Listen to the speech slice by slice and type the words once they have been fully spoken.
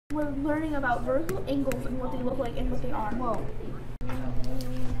We're learning about vertical angles and what they look like and what they are. Whoa.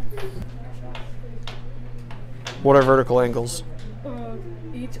 What are vertical angles?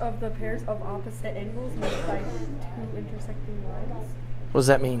 Each of the pairs of opposite angles made by two intersecting lines. What does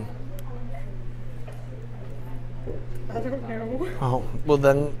that mean? I don't know. Oh, well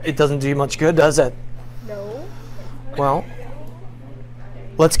then it doesn't do you much good, does it? No. Well,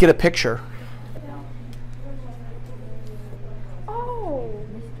 let's get a picture. Oh,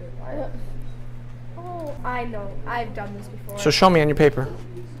 I know. I've done this before. So show me on your paper.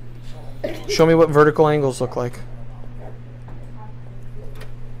 Show me what vertical angles look like.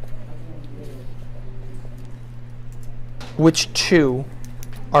 Which two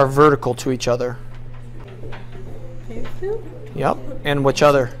are vertical to each other? These two? Yep. And which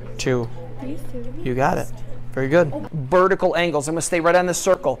other two? These two. You got it. Very good. Vertical angles. I'm going to stay right on this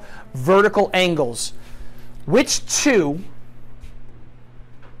circle. Vertical angles. Which two?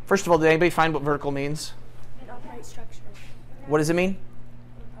 First of all, did anybody find what vertical means? An upright structure. What does it mean?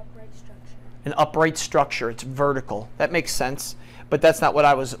 An upright structure. An upright structure. It's vertical. That makes sense. But that's not what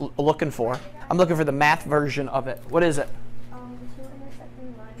I was looking for. I'm looking for the math version of it. What is it? Two intersecting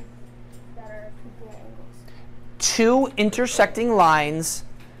lines that are congruent angles. Two intersecting lines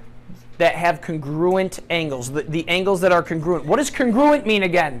that have congruent angles. The angles that are congruent. What does congruent mean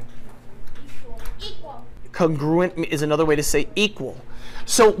again? Equal. Congruent is another way to say equal.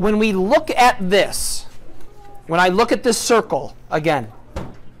 So when we look at this, when I look at this circle again,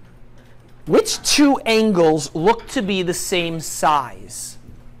 which two angles look to be the same size?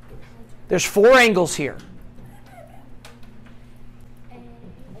 There's four angles here.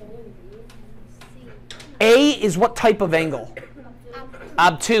 A is what type of angle?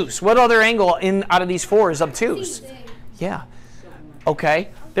 Obtuse. What other angle out of these four is obtuse? Yeah. Okay.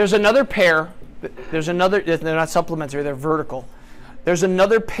 There's another pair. There's another. They're not supplementary. They're vertical. There's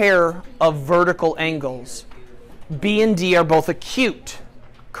another pair of vertical angles. B and D are both acute,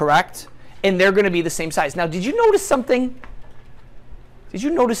 correct? And they're going to be the same size. Now, did you notice something? Did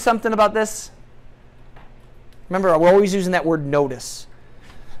you notice something about this? Remember, we're always using that word notice.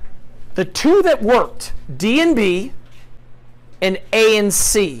 The two that worked, D and B and A and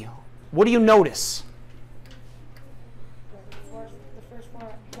C, what do you notice?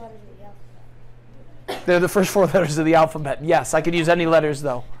 They're the first four letters of the alphabet. Yes, I could use any letters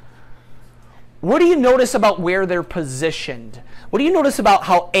though. What do you notice about where they're positioned? What do you notice about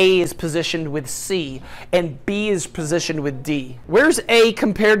how A is positioned with C and B is positioned with D? Where's A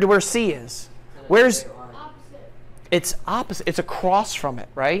compared to where C is? Where's? Opposite. It's opposite. It's across from it,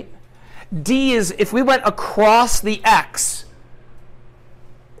 right? D is, if we went across the X,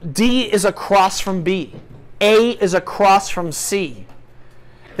 D is across from B. A is across from C.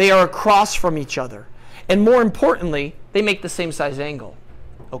 They are across from each other. And more importantly, they make the same size angle.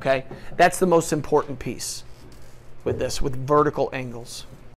 Okay? That's the most important piece with this, with vertical angles.